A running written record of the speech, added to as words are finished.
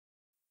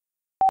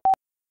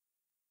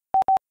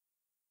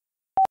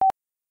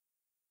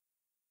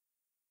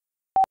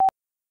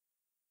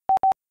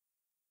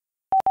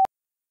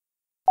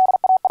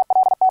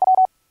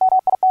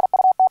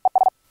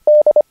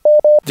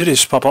Dit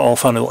is Papa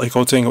Alpha 0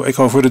 Echo Tango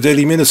Echo voor de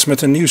Daily Minutes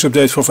met een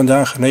nieuwsupdate voor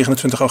vandaag,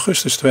 29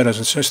 augustus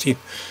 2016.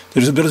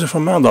 Dit is het bulletin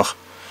van maandag.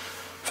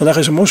 Vandaag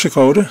is een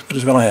morsecode, dat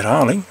is wel een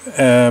herhaling,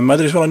 maar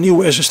er is wel een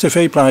nieuw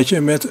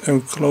SSTV-plaatje met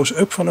een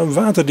close-up van een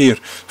waterdier.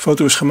 De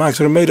foto is gemaakt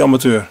door een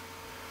mede-amateur.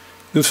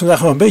 Ik doe het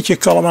vandaag nog een beetje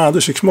kalm aan,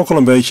 dus ik smokkel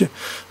een beetje.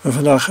 Maar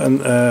vandaag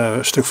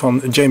een stuk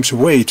van James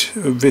Wade,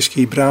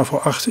 Whisky Bravo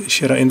 8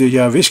 Sierra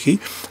India Whisky.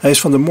 Hij is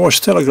van de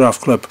Morse Telegraph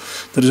Club.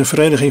 Dat is een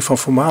vereniging van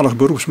voormalig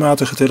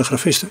beroepsmatige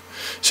telegrafisten.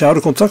 Ze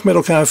houden contact met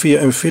elkaar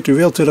via een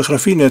virtueel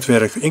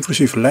telegrafienetwerk,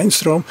 inclusief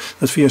lijnstroom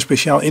dat via een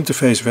speciaal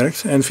interface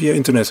werkt en via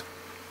internet.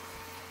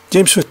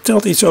 James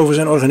vertelt iets over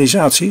zijn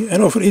organisatie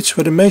en over iets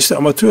waar de meeste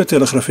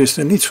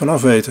amateurtelegrafisten niets van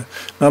af weten.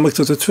 Namelijk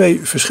dat er 2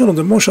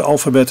 verschillende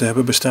Morse-alfabetten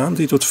hebben bestaan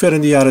die tot ver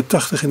in de jaren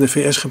 80 in de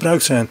VS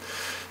gebruikt zijn.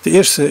 De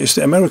eerste is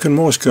de American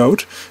Morse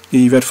Code,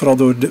 die werd vooral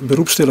door de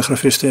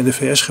beroepstelegrafisten in de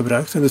VS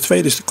gebruikt. En de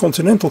tweede is de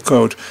Continental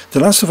Code. De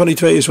laatste van die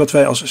 2 is wat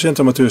wij als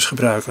zendamateurs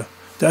gebruiken.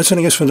 De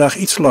uitzending is vandaag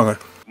iets langer.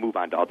 Move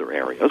on to other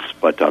areas,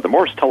 but the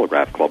Morse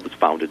Telegraph Club was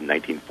founded in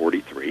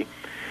 1943.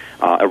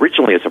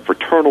 Originally as a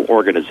fraternal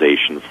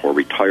organization for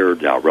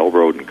retired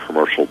railroad and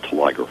commercial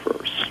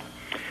telegraphers.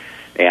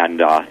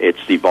 And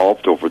it's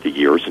evolved over the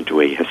years into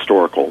a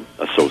historical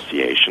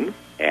association,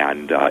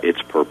 and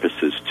its purpose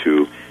is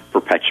to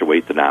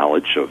perpetuate the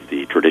knowledge of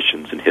the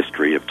traditions and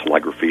history of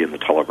telegraphy and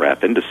the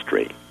telegraph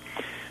industry.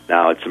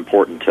 Now, it's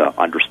important to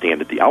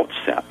understand at the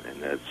outset,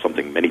 and it's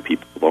something many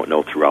people don't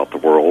know throughout the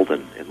world,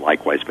 and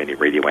likewise many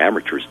radio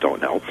amateurs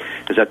don't know,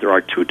 is that there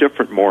are 2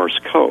 different Morse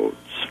codes.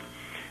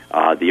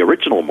 The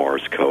original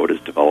Morse code, as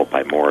developed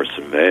by Morris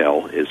and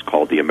Vail, is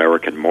called the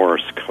American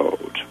Morse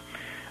Code.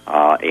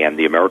 And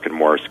the American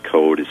Morse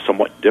Code is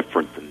somewhat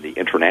different than the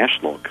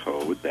international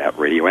code that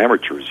radio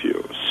amateurs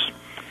use.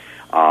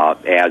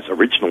 As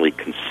originally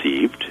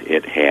conceived,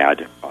 it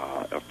had,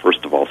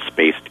 first of all,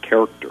 spaced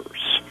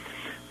characters.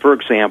 For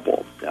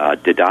example,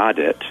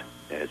 didadit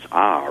is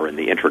R in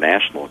the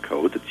international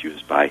code that's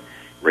used by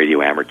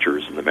radio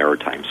amateurs in the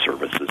maritime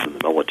services and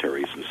the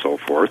militaries and so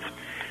forth.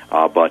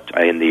 But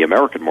in the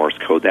American Morse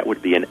code, that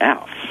would be an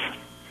F.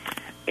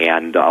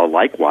 And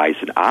likewise,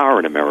 an R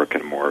in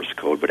American Morse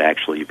code would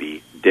actually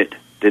be dit.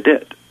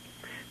 It'd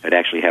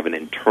actually have an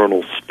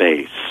internal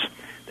space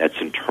that's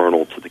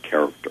internal to the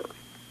character.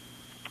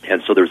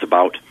 And so there's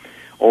about,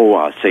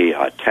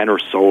 10 or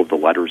so of the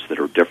letters that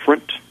are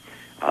different.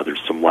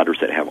 There's some letters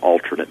that have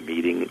alternate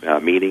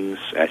meanings.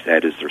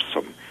 That is, there's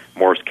some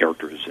Morse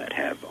characters that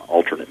have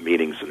alternate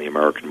meanings in the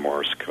American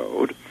Morse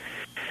code.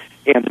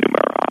 And the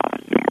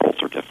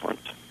numerals are different.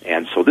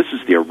 And so this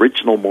is the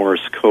original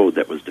Morse code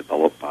that was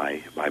developed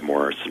by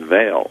Morris and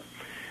Vail.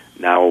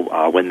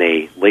 Now, when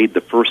they laid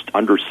the first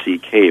undersea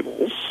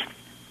cables,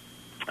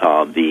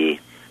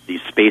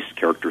 these spaced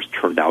characters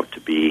turned out to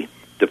be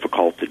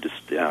difficult to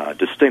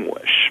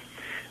distinguish.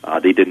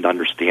 They didn't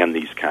understand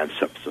these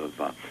concepts of,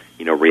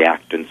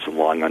 reactance and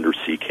long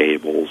undersea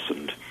cables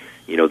and,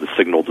 the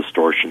signal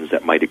distortions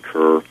that might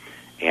occur.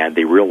 And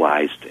they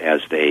realized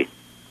as they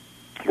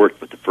worked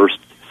with the first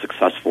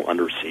successful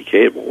undersea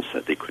cables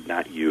that they could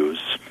not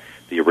use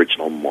the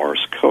original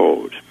Morse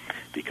code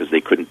because they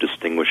couldn't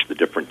distinguish the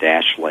different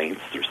dash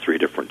lengths. There's 3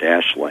 different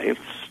dash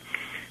lengths,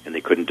 and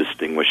they couldn't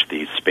distinguish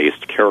these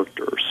spaced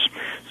characters.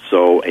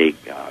 So a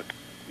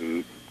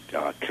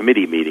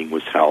committee meeting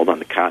was held on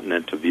the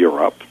continent of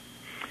Europe,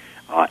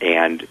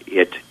 and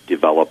it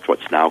developed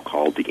what's now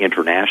called the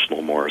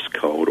International Morse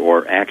Code,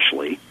 or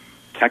actually,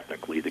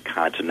 technically, the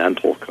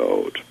Continental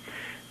Code.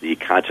 The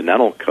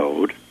Continental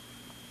Code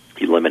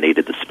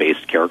eliminated the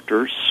spaced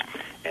characters,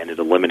 and it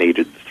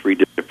eliminated the 3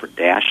 different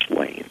dash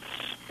lengths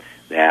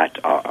that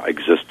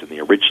exist in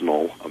the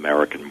original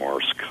American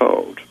Morse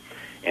code.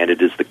 And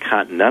it is the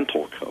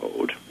Continental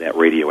Code that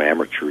radio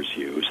amateurs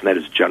use, and that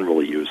is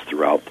generally used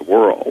throughout the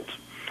world.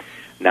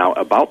 Now,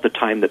 about the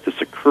time that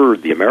this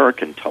occurred, the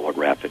American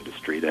telegraph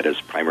industry, that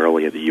is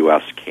primarily the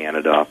U.S.,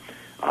 Canada,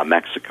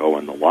 Mexico,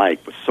 and the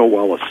like, was so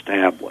well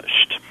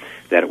established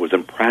that it was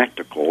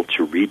impractical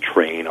to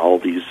retrain all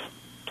these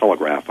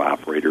telegraph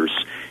operators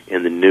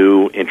in the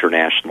new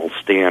international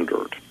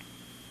standard.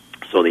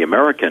 So the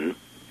American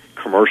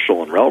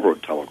commercial and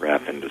railroad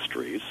telegraph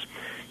industries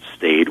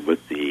stayed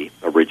with the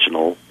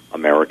original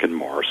American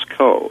Morse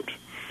code.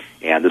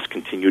 And this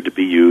continued to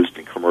be used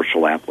in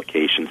commercial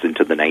applications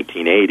into the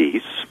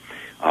 1980s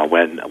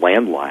when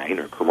landline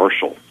or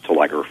commercial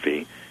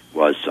telegraphy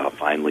was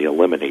finally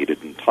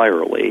eliminated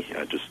entirely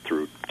just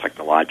through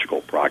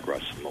technological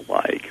progress and the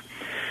like.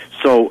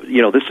 So,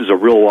 this is a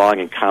real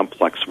long and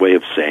complex way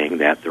of saying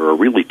that there are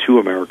really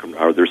 2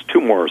 there's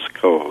 2 Morse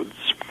codes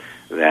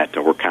that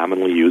were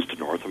commonly used in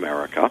North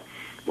America,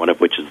 one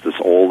of which is this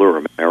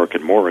older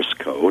American Morse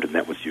code, and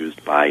that was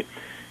used by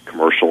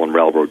commercial and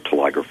railroad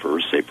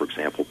telegraphers, say, for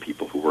example,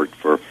 people who worked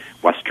for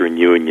Western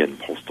Union,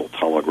 Postal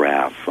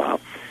Telegraph,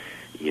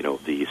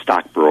 the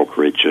stock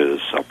brokerages,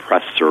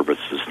 press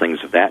services,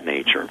 things of that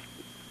nature.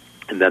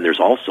 And then there's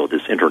also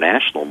this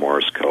international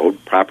Morse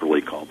code,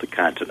 properly called the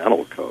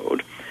Continental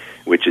Code,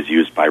 which is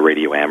used by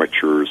radio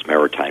amateurs,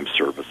 maritime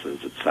services,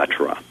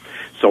 etc.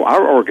 So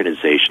our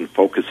organization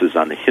focuses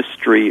on the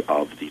history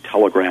of the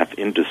telegraph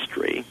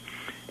industry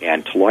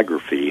and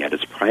telegraphy, and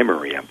its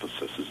primary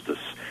emphasis is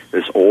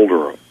this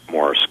older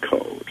Morse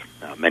code.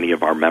 Many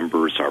of our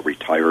members are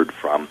retired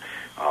from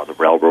the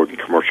railroad and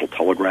commercial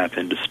telegraph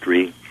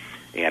industry,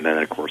 and then,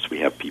 of course, we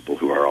have people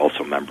who are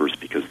also members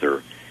because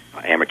they're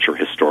amateur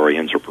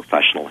historians or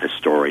professional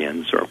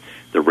historians, or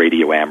they're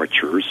radio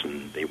amateurs,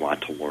 and they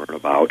want to learn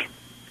about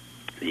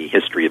the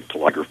history of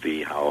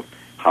telegraphy, how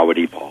it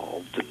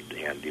evolved,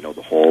 and you know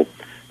the whole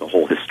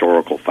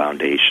historical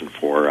foundation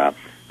for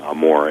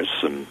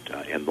Morse and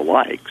the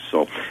like.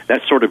 So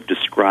that sort of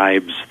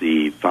describes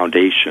the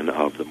foundation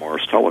of the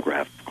Morse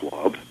Telegraph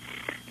Club,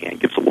 and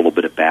gives a little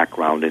bit of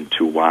background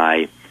into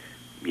why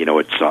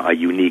it's a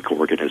unique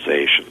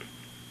organization.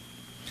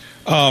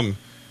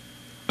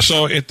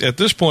 So at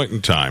this point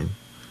in time,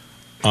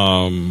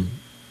 in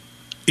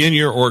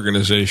your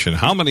organization,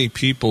 how many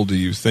people do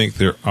you think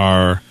there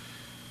are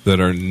that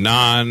are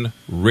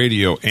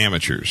non-radio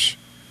amateurs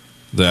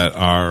that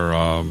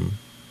are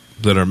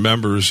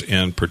members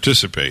and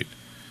participate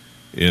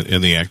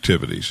in the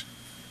activities?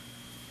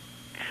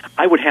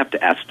 I would have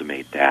to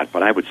estimate that,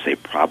 but I would say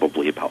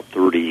probably about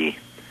 30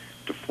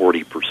 to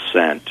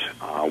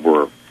 40%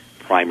 were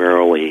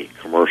primarily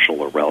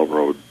commercial or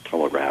railroad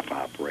telegraph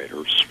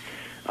operators.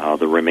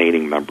 The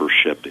remaining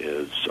membership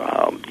is,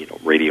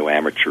 radio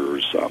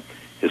amateurs,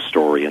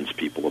 historians,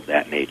 people of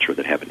that nature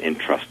that have an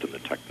interest in the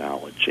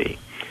technology.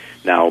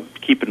 Now,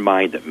 keep in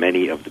mind that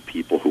many of the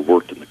people who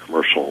worked in the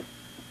commercial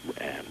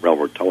and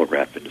railroad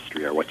telegraph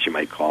industry are what you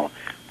might call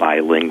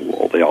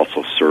bilingual. They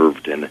also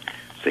served in,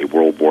 say,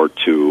 World War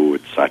II,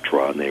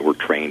 etc., and they were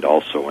trained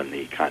also in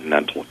the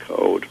Continental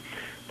Code.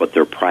 But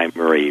their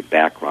primary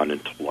background in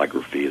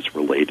telegraphy is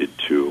related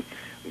to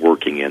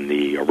working in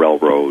the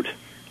railroad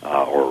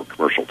or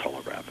commercial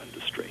telegraph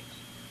industry.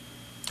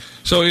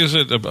 So is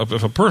it,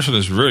 if a person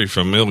is very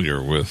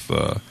familiar with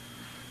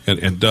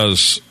and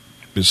does,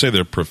 say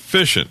they're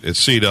proficient at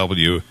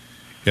CW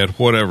at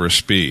whatever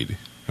speed,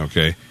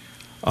 okay,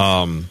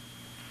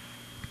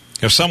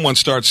 if someone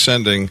starts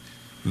sending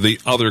the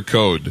other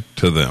code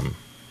to them,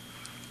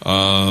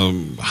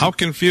 how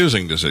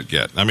confusing does it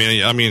get? I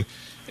mean,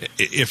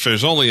 if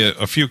there's only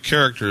a few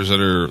characters that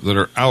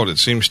are out, it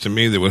seems to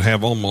me that would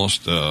have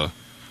almost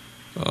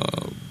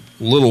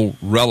little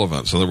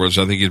relevance. In other words,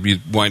 I think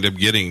you'd wind up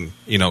getting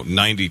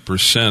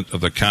 90% of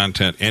the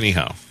content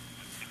anyhow.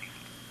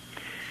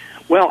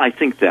 Well, I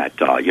think that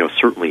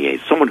certainly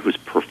someone who's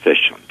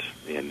proficient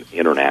in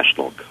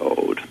international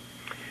code,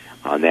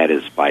 and that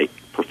is by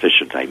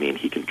proficient I mean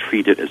he can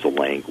treat it as a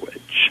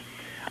language.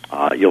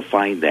 You'll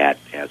find that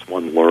as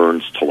one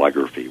learns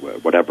telegraphy,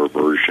 whatever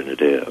version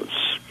it is,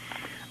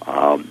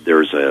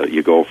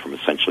 you go from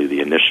essentially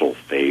the initial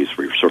phase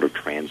where you're sort of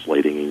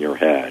translating in your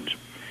head,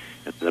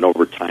 and then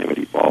over time it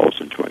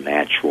evolves into a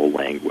natural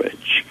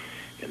language.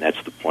 And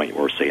that's the point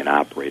where, say, an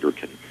operator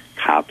can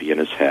copy in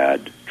his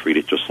head, treat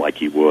it just like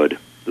he would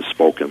the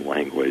spoken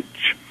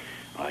language.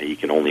 He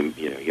can only,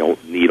 you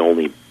need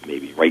only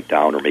maybe write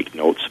down or make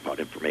notes about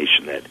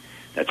information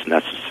that's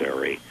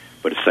necessary.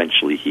 But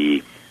essentially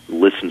he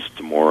listens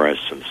to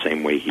Morse in the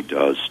same way he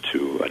does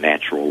to a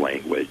natural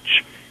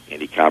language,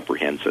 and he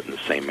comprehends it in the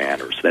same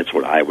manner. So that's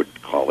what I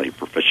would call a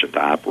proficient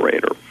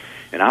operator.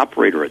 An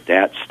operator at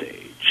that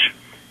stage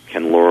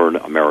can learn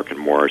American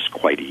Morse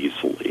quite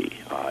easily.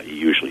 It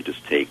usually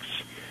just takes,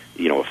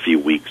 a few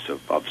weeks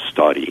of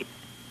study.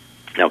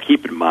 Now,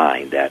 keep in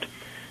mind that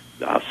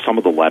some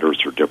of the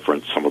letters are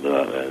different. Some of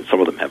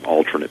them have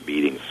alternate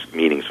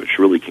meanings, which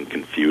really can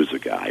confuse a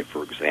guy.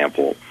 For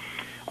example,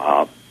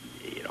 a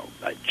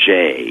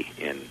J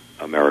in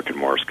American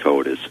Morse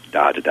code is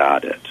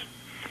da-da-da-dit,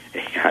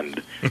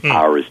 and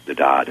R is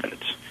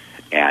da-da-dit,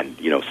 and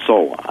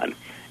so on.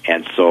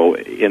 And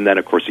then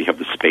of course you have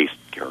the spaced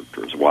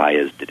characters. Y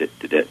is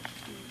did-it,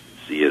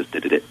 Z is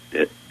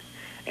did-it.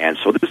 And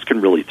so this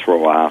can really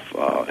throw off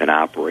an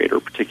operator,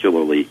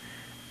 particularly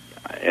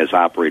as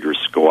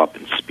operators go up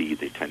in speed.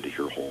 They tend to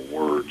hear whole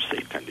words.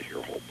 They tend to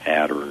hear whole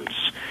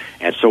patterns.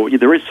 And so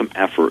there is some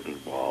effort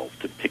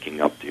involved in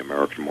picking up the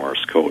American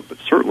Morse code, but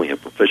certainly a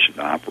proficient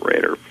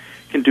operator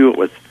can do it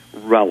with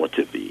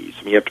relative ease.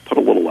 I mean, you have to put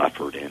a little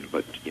effort in,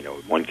 but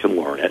one can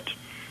learn it,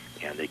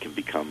 and they can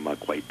become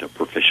quite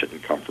proficient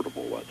and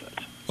comfortable with it.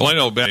 Well, I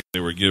know back they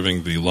were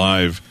giving the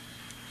live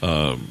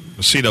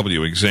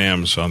CW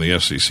exams on the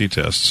FCC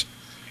tests.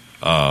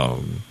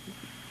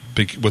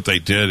 What they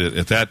did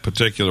at that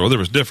particular, there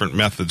was different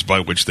methods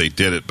by which they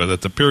did it, but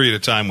at the period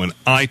of time when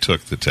I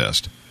took the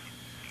test,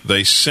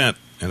 they sent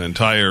an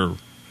entire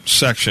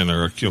section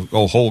or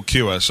a whole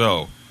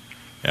QSO,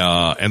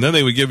 and then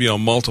they would give you a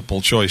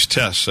multiple choice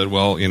test. Said,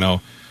 well,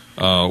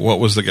 what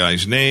was the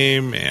guy's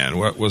name, and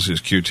what was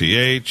his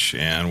QTH,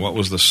 and what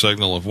was the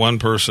signal of one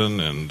person,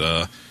 and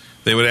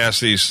they would ask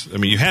these. I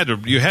mean, you had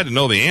to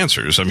know the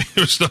answers. I mean,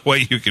 there's no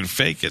way you could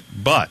fake it,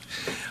 but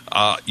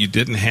you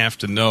didn't have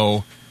to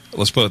know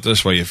let's put it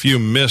this way, if you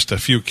missed a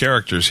few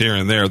characters here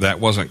and there, that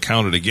wasn't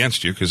counted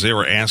against you because they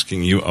were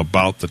asking you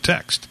about the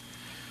text.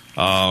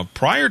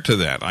 Prior to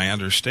that, I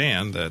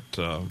understand that...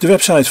 De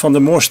website van de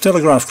Morse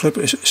Telegraph Club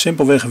is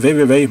simpelweg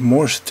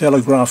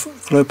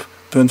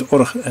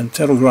www.morsetelegraphclub.org. En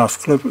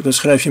Telegraph Club, dat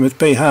schrijf je met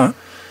PH.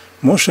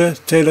 Morse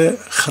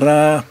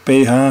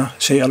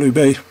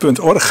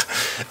Telegraph.org.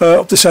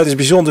 Op de site is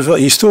bijzonder veel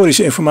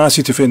historische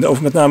informatie te vinden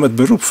over met name het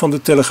beroep van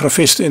de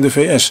telegrafisten in de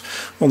VS.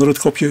 Onder het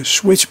kopje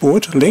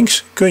Switchboard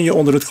links kun je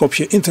onder het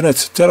kopje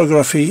Internet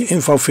Telegrafie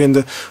info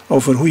vinden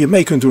over hoe je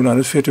mee kunt doen aan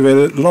het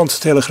virtuele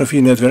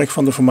landtelegrafienetwerk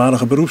van de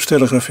voormalige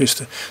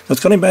beroepstelegrafisten. Dat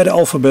kan in beide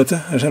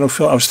alfabetten. Er zijn ook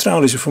veel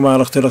Australische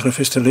voormalige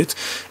telegrafisten lid.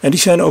 En die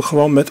zijn ook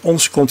gewoon met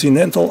ons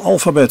Continental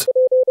alfabet.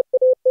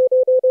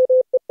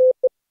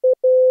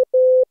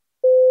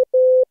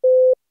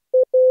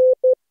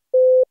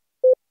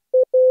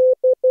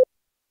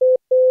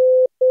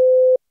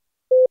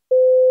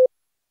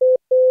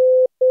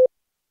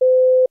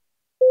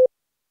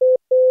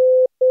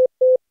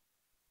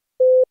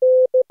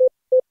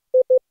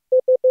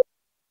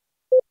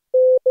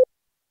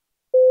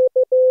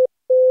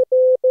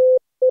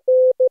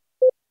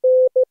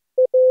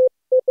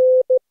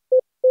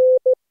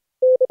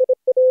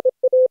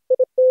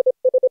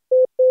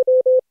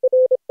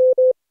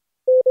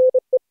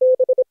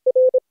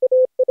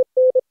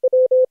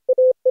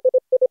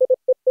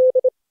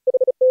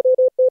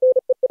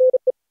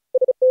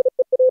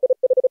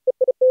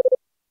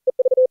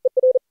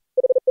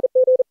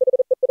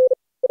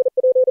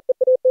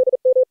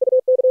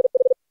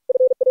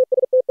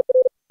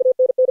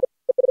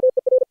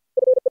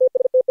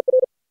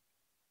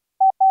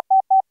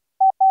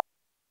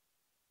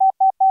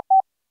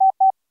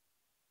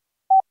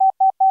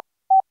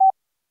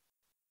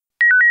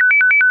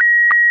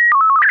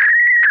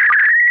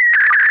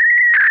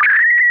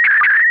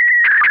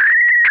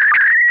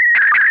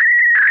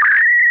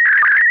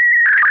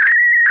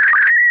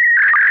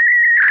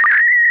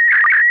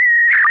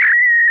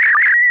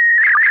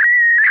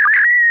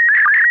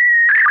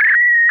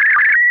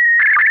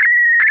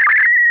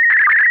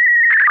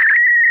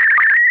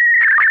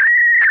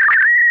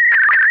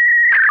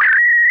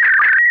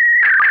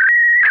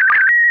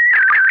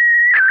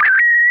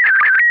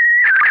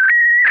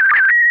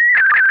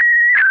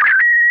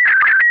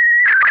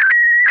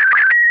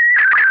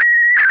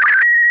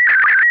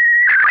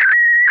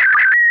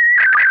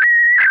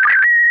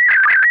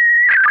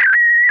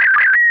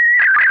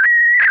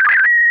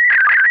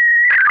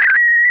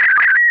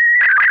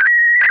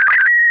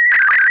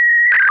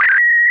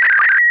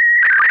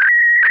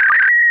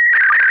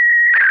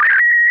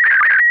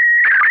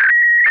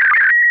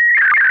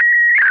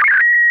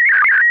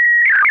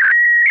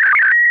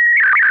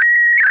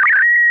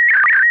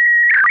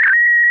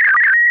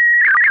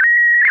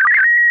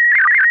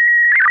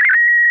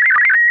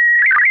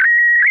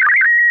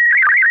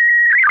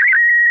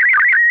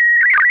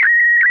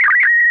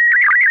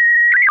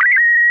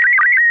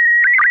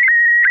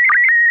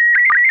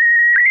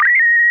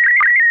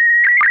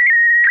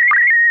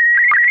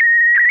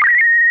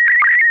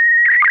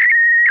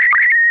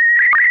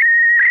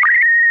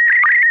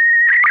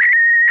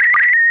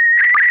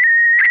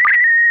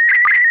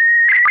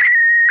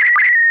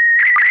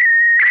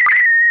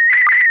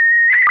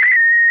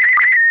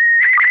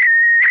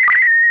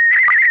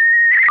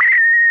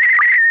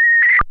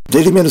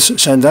 Daily Minutes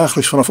zijn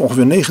dagelijks vanaf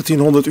ongeveer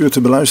 1900 uur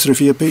te beluisteren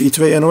via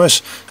PI2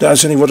 NOS. De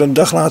uitzending wordt een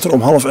dag later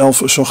om 10:30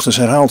 's ochtends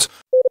herhaald.